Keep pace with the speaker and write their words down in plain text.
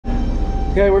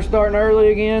Okay, we're starting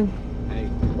early again. Hey,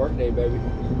 work day, baby.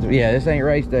 Yeah, this ain't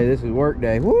race day, this is work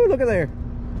day. Woo, look at there.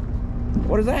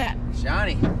 What is that?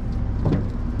 Shiny.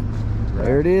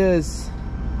 There it is.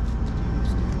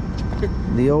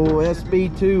 The old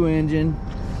SB2 engine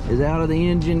is out of the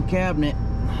engine cabinet.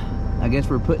 I guess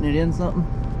we're putting it in something?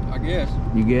 I guess.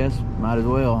 You guess? Might as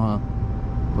well, huh?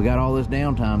 We got all this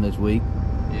downtime this week.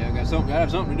 Yeah, gotta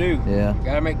have something to do. Yeah.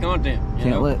 Gotta make content.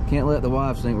 Can't let the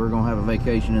wife think we're gonna have a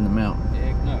vacation in the mountain.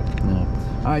 Heck no. No.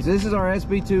 All right, so this is our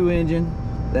SB2 engine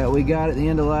that we got at the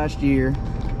end of last year.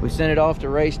 We sent it off to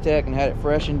Race Tech and had it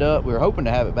freshened up. We were hoping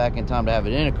to have it back in time to have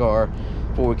it in a car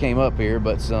before we came up here,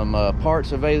 but some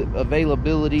parts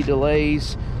availability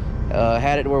delays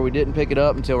had it where we didn't pick it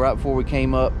up until right before we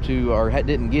came up to, or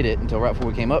didn't get it until right before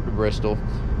we came up to Bristol.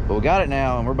 But we got it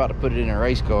now, and we're about to put it in a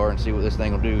race car and see what this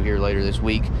thing will do here later this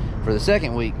week for the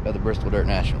second week of the Bristol Dirt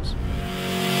Nationals.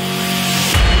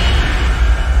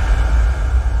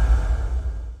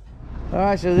 All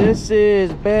right, so this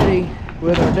is Betty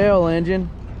with our Dell engine,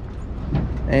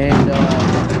 and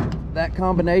that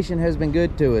combination has been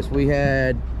good to us. We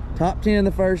had top 10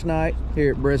 the first night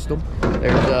here at Bristol.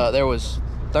 There was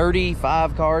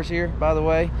 35 cars here, by the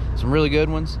way, some really good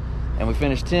ones. And we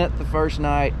finished 10th the first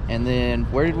night, and then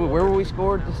where were we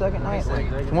scored the second night?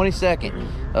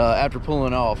 22nd, after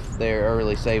pulling off there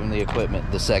early, saving the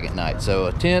equipment the second night. So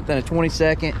a 10th and a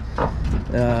 22nd.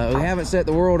 We haven't set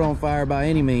the world on fire by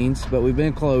any means, but we've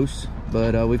been close.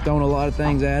 But we've thrown a lot of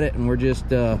things at it, and we're just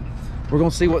we're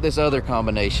gonna see what this other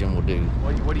combination will do.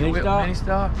 What do you whip? Mini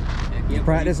stop?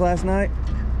 Practice last night?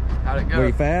 How'd it go? Were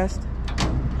you fast?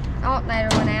 Oh,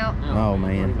 battery went out. Oh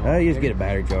man, oh, you just get a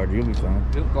battery charger, you'll be fine.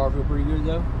 The car feel pretty good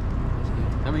though.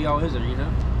 How many y'all is there, you know?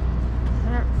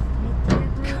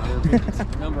 150.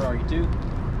 What number are you, 2?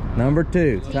 Number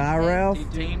 2, Ty Ralph.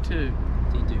 Team 2.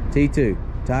 T2,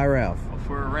 Ty Ralph. If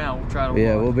we're around, we'll try to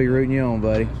Yeah, watch. we'll be rooting you on,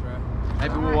 buddy. That's right.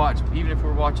 Maybe we'll watch, even if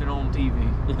we're watching on TV.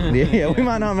 Yeah, we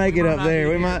might not make it up there.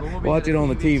 We be might here, but we'll be watch it on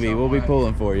the TV. We'll be somewhere.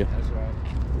 pulling for you. That's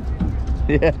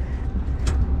right. Yeah.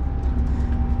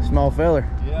 Small feller.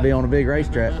 Yeah. Be on a big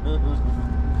racetrack.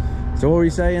 So what were you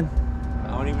saying? I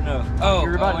don't even know. Oh,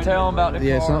 You're about to tell them about the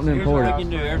Yeah, car. something Here's what we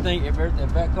important. can do. Everything, if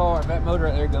that motor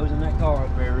right there goes in that car,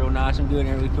 it's very real nice and good,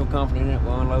 and we feel confident in it,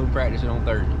 we'll unload and practice it on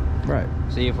Thursday. Right.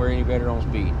 See if we're any better on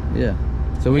speed. Yeah.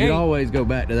 So we Hey, can always go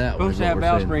back to that one. Supposed to have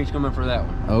valve springs coming for that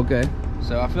one. Okay.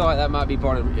 So I feel like that might be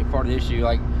part of the issue.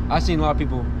 Like, I seen a lot of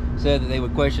people said that they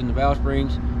would question the valve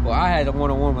springs. Well, I had a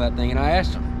one-on-one with that thing, and I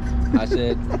asked them. I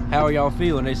said, "How are y'all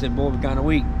feeling?" They said, "Boy, we're kind of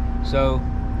weak." So,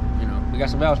 you know, we got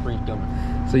some valve springs coming.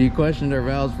 So you questioned our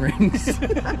valve springs.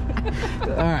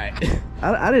 All right.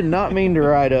 I did not mean to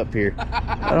ride up here.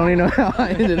 I don't even know how I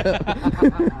ended up.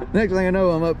 Next thing I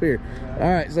know, I'm up here. All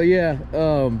right. So yeah,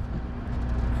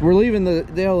 we're leaving the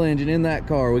Dell engine in that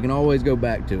car. We can always go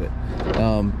back to it.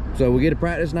 So we get a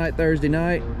practice night Thursday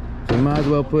night. So we might as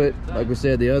well put, like we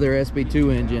said, the other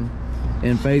SB2 engine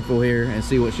in Faithful here and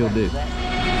see what she'll do.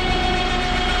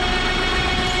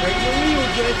 Break the wheel,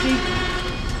 Jesse.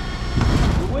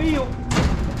 The wheel.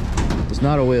 It's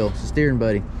not a wheel, it's a steering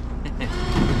buddy.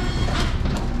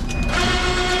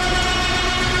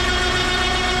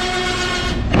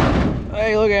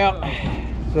 Hey, look out.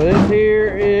 So this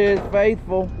here is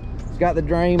Faithful. It's got the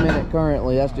drain in it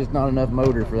currently. That's just not enough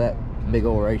motor for that big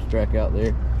old racetrack out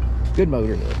there. Good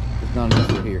motor though. It's not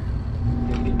enough for here.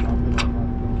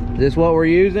 Is this what we're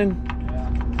using?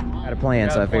 Got a plan,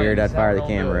 so I figured I'd fire the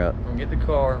camera up. Get the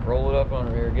car, roll it up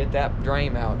under here, get that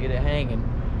drain out, get it hanging,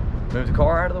 move the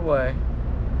car out of the way,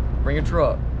 bring a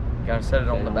truck, gotta set it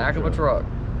on the back of a truck,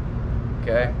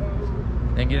 okay?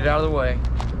 Then get it out of the way,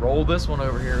 roll this one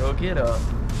over here, hook it up,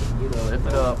 lift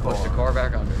it up, push the car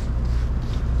back under.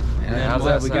 And then how's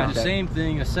that we got sound? the same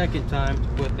thing a second time to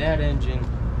put that engine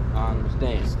on the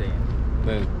stand.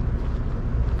 Boom.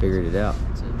 Figured it out.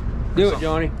 Do it,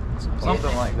 Johnny.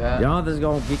 Something like that. Jonathan's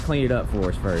gonna clean it up for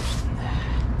us first.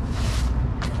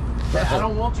 I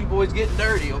don't want you boys getting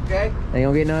dirty, okay? Ain't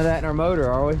gonna get none of that in our motor,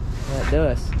 are we? That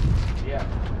dust. Yeah.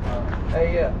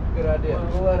 Hey, yeah, good idea.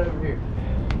 Pull that over here.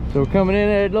 So we're coming in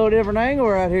at a little different angle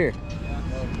right here.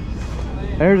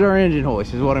 There's our engine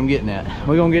hoist, is what I'm getting at.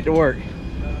 We're gonna get to work.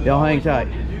 Y'all hang tight.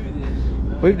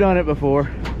 We've done it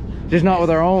before, just not with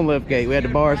our own lift gate. We had to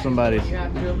borrow somebody's. You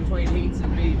have to go between heats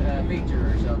and feature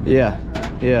or something. Yeah,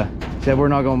 yeah. Except we're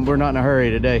not in a hurry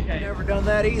today. I've never done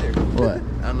that either. What?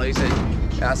 He said,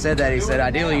 I said that. He said,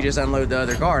 ideally, you just unload the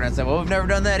other car. And I said, well, we've never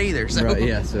done that either. So Right,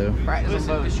 yeah, so. practice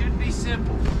on both. It should be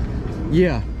simple.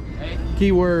 Yeah. Okay?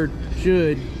 Keyword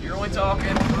should. You're only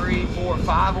talking 3, 4,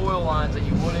 5 oil lines that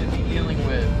you wouldn't be dealing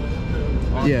with.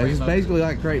 on Yeah, crate it's motor. basically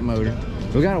like crate motor.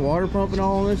 We got a water pump and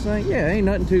all on this thing? Yeah, ain't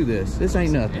nothing to this. This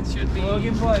ain't nothing. It should be plug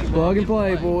and play. Plug and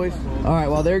play, boys. All right,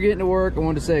 while they're getting to work, I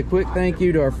wanted to say a quick thank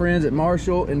you to our friends at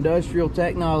Marshall Industrial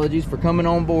Technologies for coming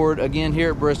on board again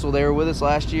here at Bristol. They were with us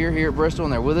last year here at Bristol,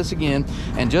 and they're with us again.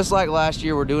 And just like last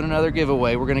year, we're doing another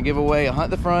giveaway. We're going to give away a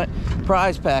Hunt the Front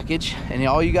prize package, and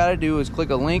all you got to do is click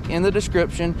a link in the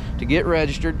description to get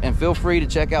registered, and feel free to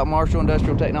check out Marshall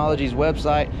Industrial Technologies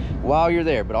website while you're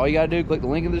there. But all you got to do, click the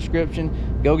link in the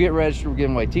description, go get registered. We're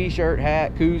giving away t-shirt,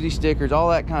 hat, koozie, stickers, all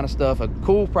that kind of stuff, a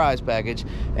cool prize package,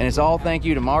 and it's all thank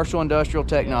you to Marshall Industrial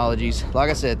Technologies. Like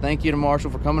I said, thank you to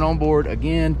Marshall for coming on board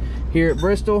again here at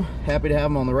Bristol. Happy to have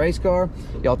them on the race car.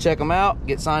 Y'all check them out,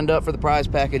 get signed up for the prize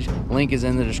package. Link is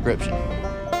in the description.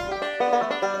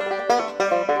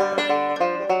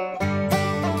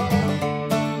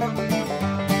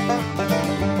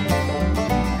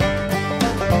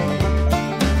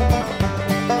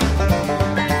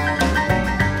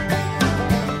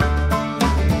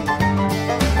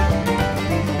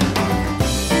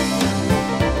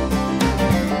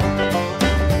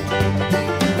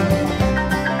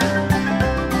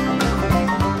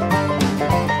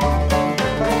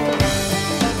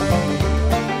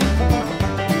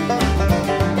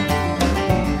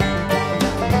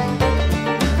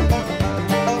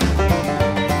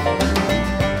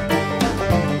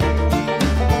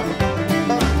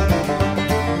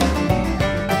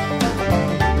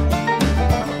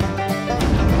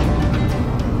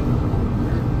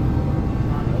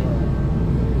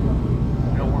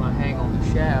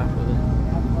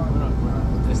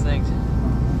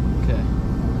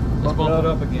 Bump it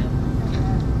up again.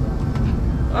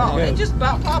 Oh, it just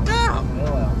about popped out.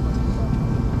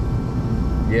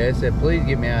 Yeah, it said, please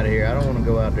get me out of here. I don't want to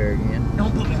go out there again.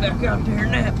 Don't put me back out there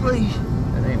in that, please.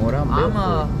 That ain't what I'm built for.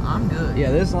 I'm good. Yeah,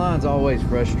 this line's always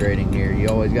frustrating here. You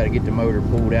always got to get the motor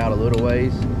pulled out a little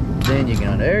ways. Then you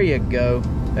can, there you go.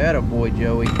 Atta boy,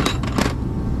 Joey. Come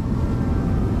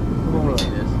on, like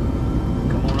this.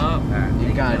 Come on up. Right,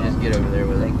 you kind of just get over there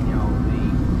with it.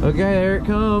 Okay, there it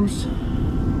comes.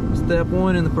 Step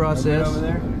one in the process. Over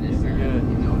there. How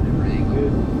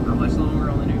much longer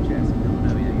on the new chassis? Don't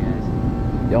know yet, guys.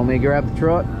 You want me to grab the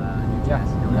truck? New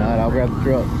chassis. All right, I'll grab the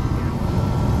truck.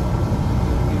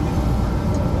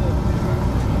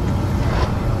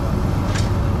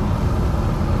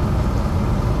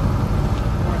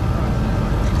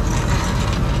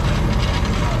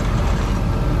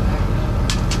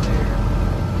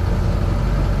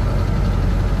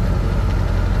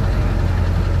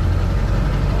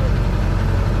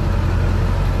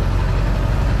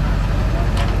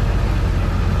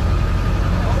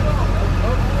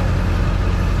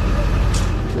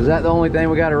 Is that the only thing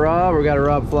we got to rob, or we got to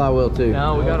rob a flywheel too?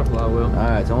 No, we got a flywheel. All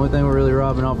right, so the only thing we're really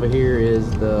robbing off of here is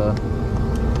the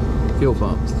fuel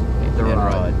pumps. The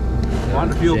rod. Why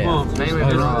the fuel Shaft. pumps? Mainly Oh,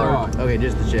 the not rod. okay,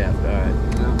 just the shaft. All right.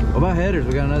 What about headers?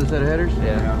 We got another set of headers?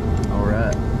 Yeah. All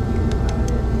right.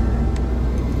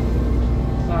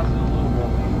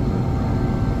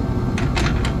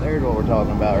 There's what we're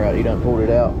talking about, right? You done pulled it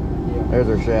out. There's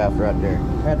our shaft right there.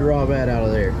 Had to rob that out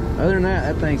of there. Other than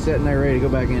that, that thing's sitting there ready to go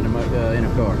back into my, in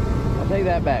a car. I'll take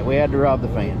that back. We had to rob the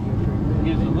fan.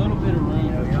 Gives a little bit of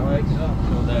room for brakes up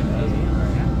so that doesn't.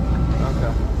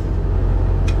 Okay.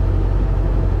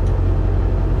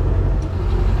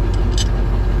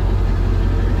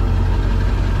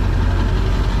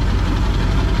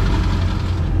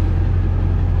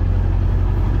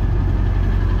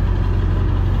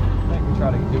 I think we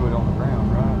try to do it on the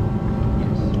ground, right?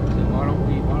 Yes. So why don't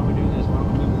we do this? Why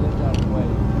don't we move the lift out of the way?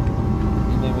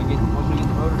 And then once we get the motors up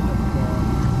the car,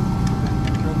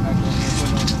 the truck back in there and put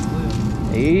it on the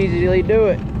lift. Easily do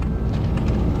it.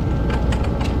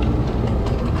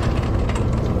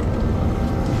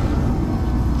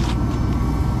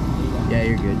 Yeah,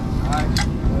 you're good. Alright,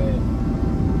 go ahead.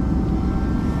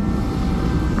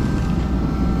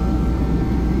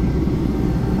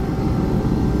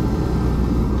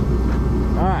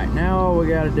 Alright, now all we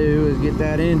gotta do is get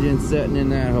that engine setting in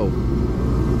that hole.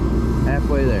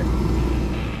 Halfway there.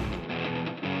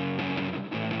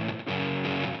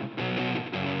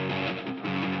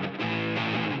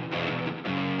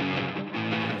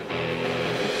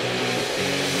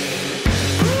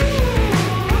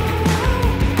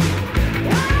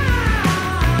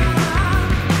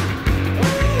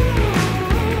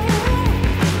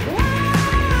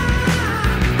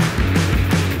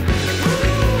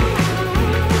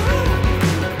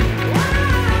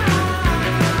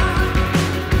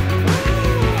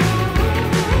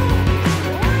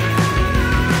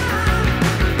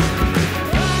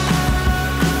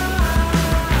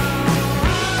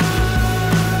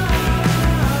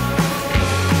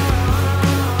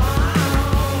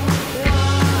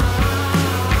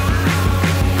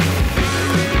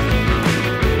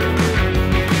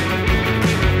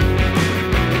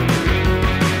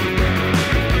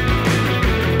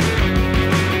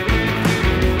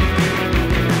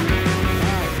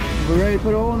 We ready to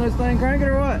put oil in this thing, crank it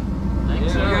or what? Yeah,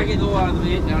 we gotta get the oil out of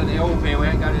the oil pan. We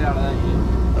ain't got it out of that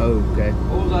yet. Okay.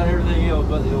 Oil's out of everything else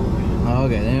but the oil pan.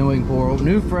 Okay, then we can pour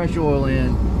new fresh oil in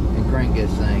and crank this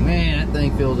thing. Man, that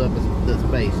thing fills up the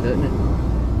space, doesn't it?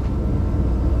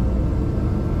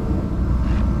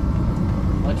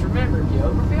 Let's remember, if you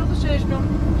overfill the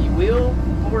system, you will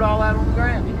pour it all out on the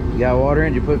ground. You got water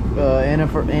in? Did you put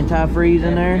antifreeze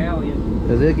in there?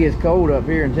 Because it gets cold up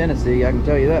here in Tennessee, I can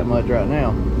tell you that much right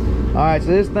now. Alright, so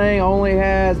this thing only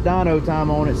has dyno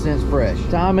time on it since fresh.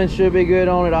 Timing should be good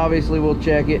on it. Obviously, we'll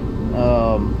check it.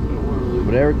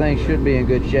 But everything should be in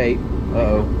good shape.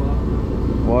 Uh-oh.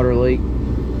 Water leak.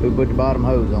 Who put the bottom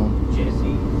hose on?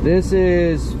 Jesse. This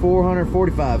is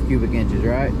 445 cubic inches,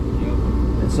 right?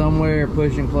 And somewhere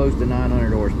pushing close to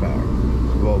 900 horsepower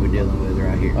is what we're dealing with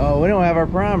right here. Oh, we don't have our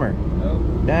primer.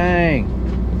 Nope.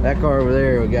 Dang. That car over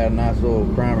there, we got a nice little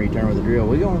primer you turn with a drill.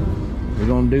 We're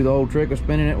gonna do the old trick of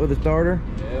spinning it with a starter?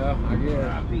 Yeah, I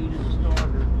guess.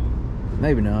 Starter.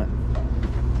 Maybe not.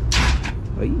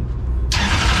 Hey.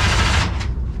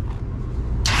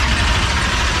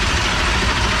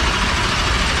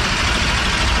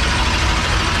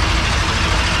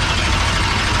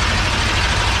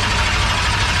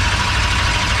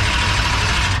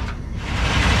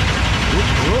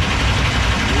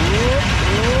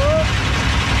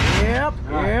 Yep.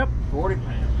 40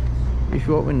 pounds. Just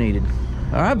what we needed.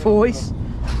 All right, boys. Here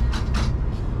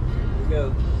we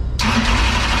go.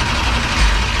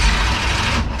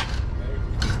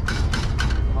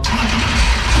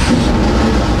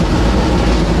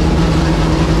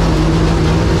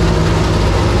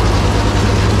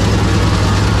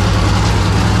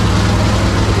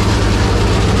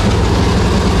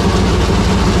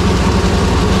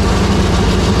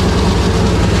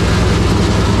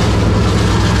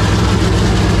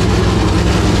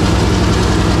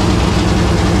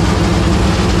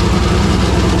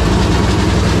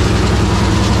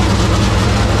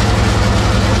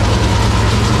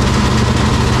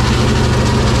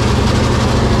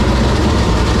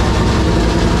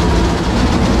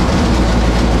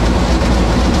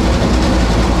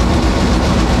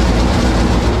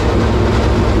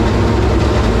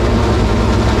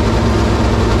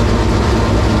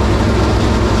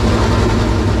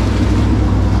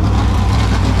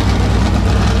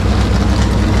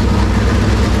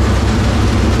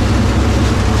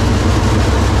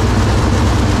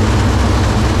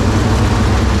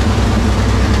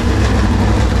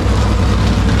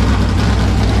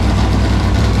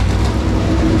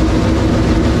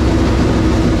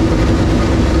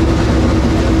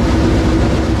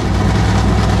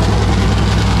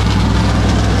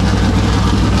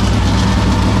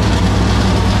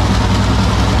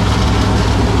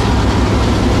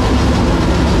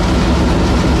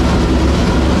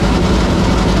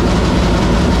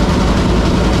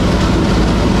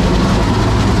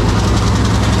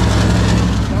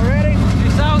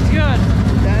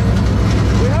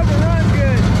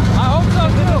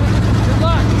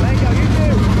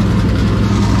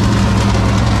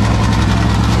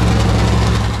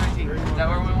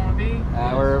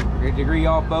 Degree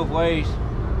off both ways.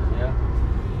 Yeah.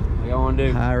 What y'all want to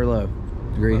do? High or low?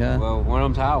 Degree high? Well, one of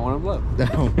them's high, one of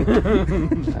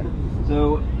them's low.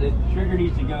 So the trigger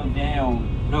needs to go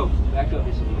down. No, back up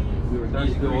just a little bit. We were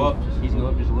 30 degrees. Needs to go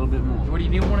up just a little bit more. What do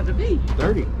you want it to be?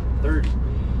 30. 30.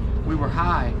 We were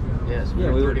high. Yes.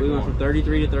 Yeah, we went from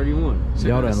 33 to 31. So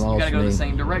y'all done lost me. You gotta go the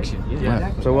same direction. Yeah.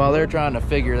 Exactly. So while they're trying to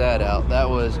figure that out, that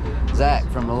was Zach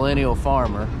from Millennial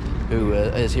Farmer, who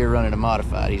is here running a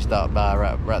modified. He stopped by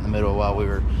right in the middle while we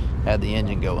had the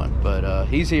engine going. But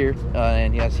he's here,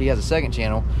 and yes, he has a second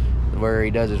channel where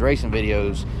he does his racing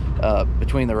videos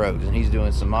between the roads, and he's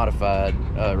doing some modified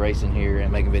racing here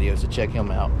and making videos. So check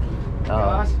him out.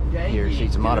 Here, see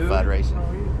some modified racing.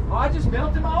 Oh, I just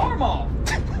melted my arm off.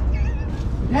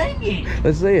 Dang it!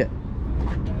 Let's see it.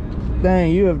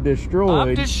 Dang, you have destroyed.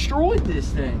 I've destroyed this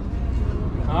thing.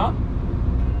 Huh?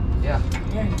 Yeah.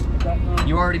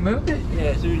 You already moved it? Yeah,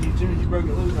 as soon as you broke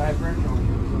it loose, I had pressure on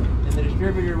you. And the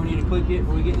distributor, we need to click it.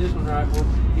 When we get this one right, we'll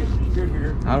get the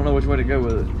distributor. I don't know which way to go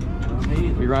with it.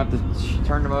 We're going to have to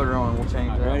turn the motor on and we'll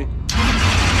change that. Ready?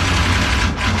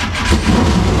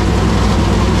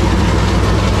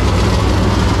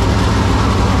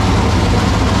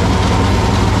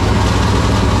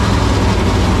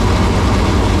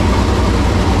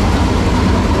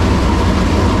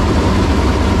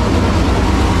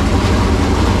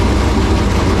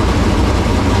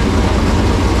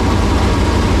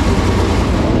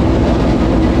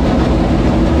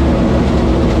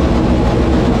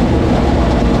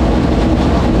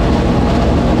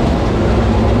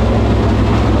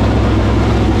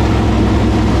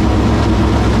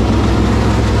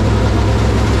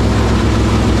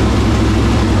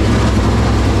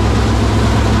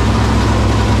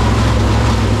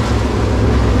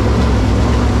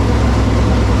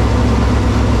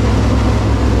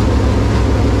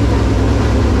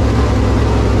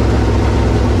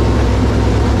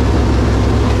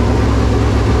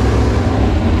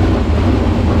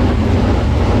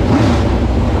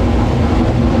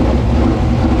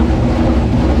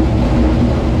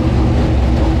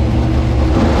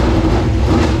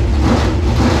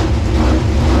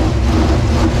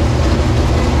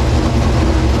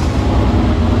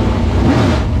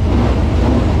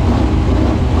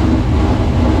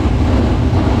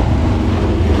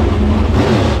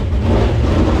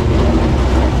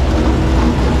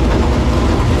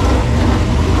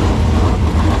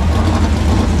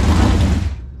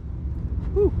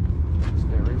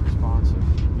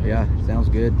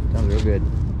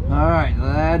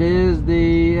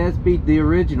 the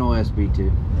original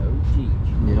SB2.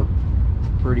 Oh, Yep.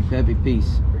 Pretty peppy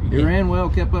piece. It ran well,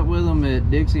 kept up with them at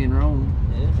Dixie and Rome.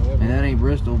 Yeah, And that ain't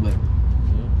Bristol, but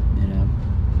you know,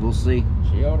 we'll see.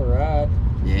 she ought to ride.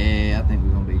 Yeah, I think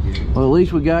we're gonna be good. Well, at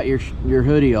least we got your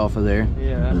hoodie off of there.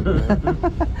 Yeah,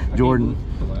 that's Jordan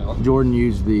Wow. Jordan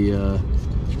used the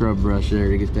scrub brush there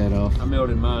to get that off. I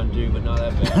melted mine too, but not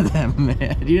that bad.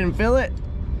 Man, you didn't feel it?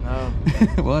 No.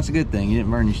 Well, that's a good thing. You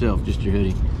didn't burn yourself, just your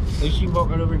hoodie. At least she can walk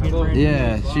right over and get brand new.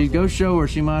 Yeah, she go show her.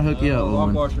 She might hook you up with Lock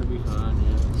one. washer would be fine.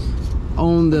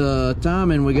 On the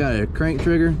timing, we got a crank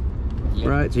trigger, Yeah.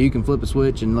 right? So you can flip a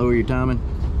switch and lower your timing,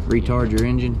 retard your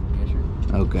engine. Yes,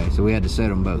 sir. Okay, so we had to set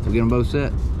them both. We get them both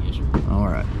set? Yes, sir. All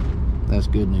right, that's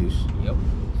good news. Yep.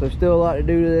 So still a lot to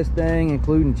do to this thing,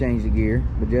 including change the gear,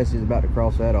 but Jesse's about to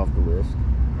cross that off the list.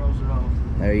 Cross it off.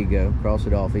 There you go, cross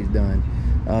it off, he's done.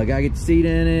 Gotta get the seat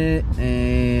in it,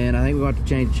 and I think we're going to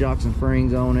change shocks and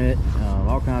springs on it,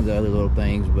 all kinds of other little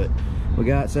things, but we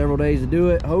got several days to do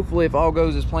it. Hopefully, if all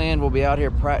goes as planned, we'll be out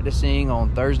here practicing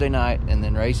on Thursday night and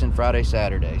then racing Friday,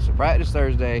 Saturday. So practice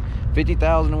Thursday,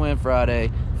 50,000 to win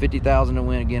Friday, 50,000 to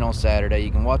win again on Saturday.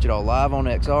 You can watch it all live on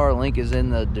XR. Link is in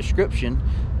the description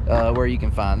where you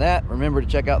can find that. Remember to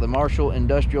check out the Marshall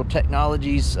Industrial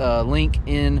Technologies link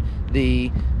in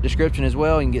the description as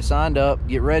well. You can get signed up,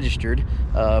 get registered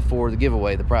for the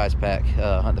giveaway, the prize pack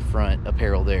on the front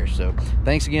apparel there. So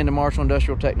thanks again to Marshall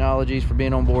Industrial Technologies for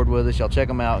being on board with us. Y'all check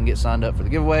them out and get signed up for the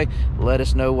giveaway. Let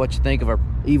us know what you think of our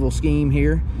evil scheme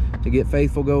here to get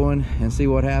Faithful going and see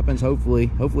what happens. Hopefully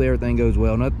everything goes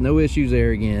well. No issues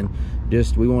there again.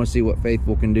 Just we want to see what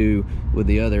Faithful can do with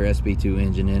the other SB2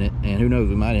 engine in it, and who knows,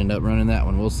 we might end up running that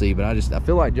one. We'll see. But I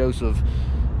feel like Joseph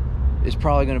is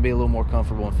probably going to be a little more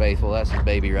comfortable and Faithful. That's his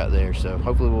baby right there. So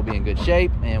hopefully we'll be in good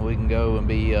shape and we can go and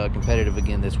be competitive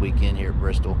again this weekend here at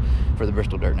Bristol for the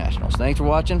Bristol Dirt Nationals. Thanks for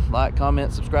watching. Like,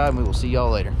 comment, subscribe, and we will see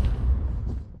y'all later.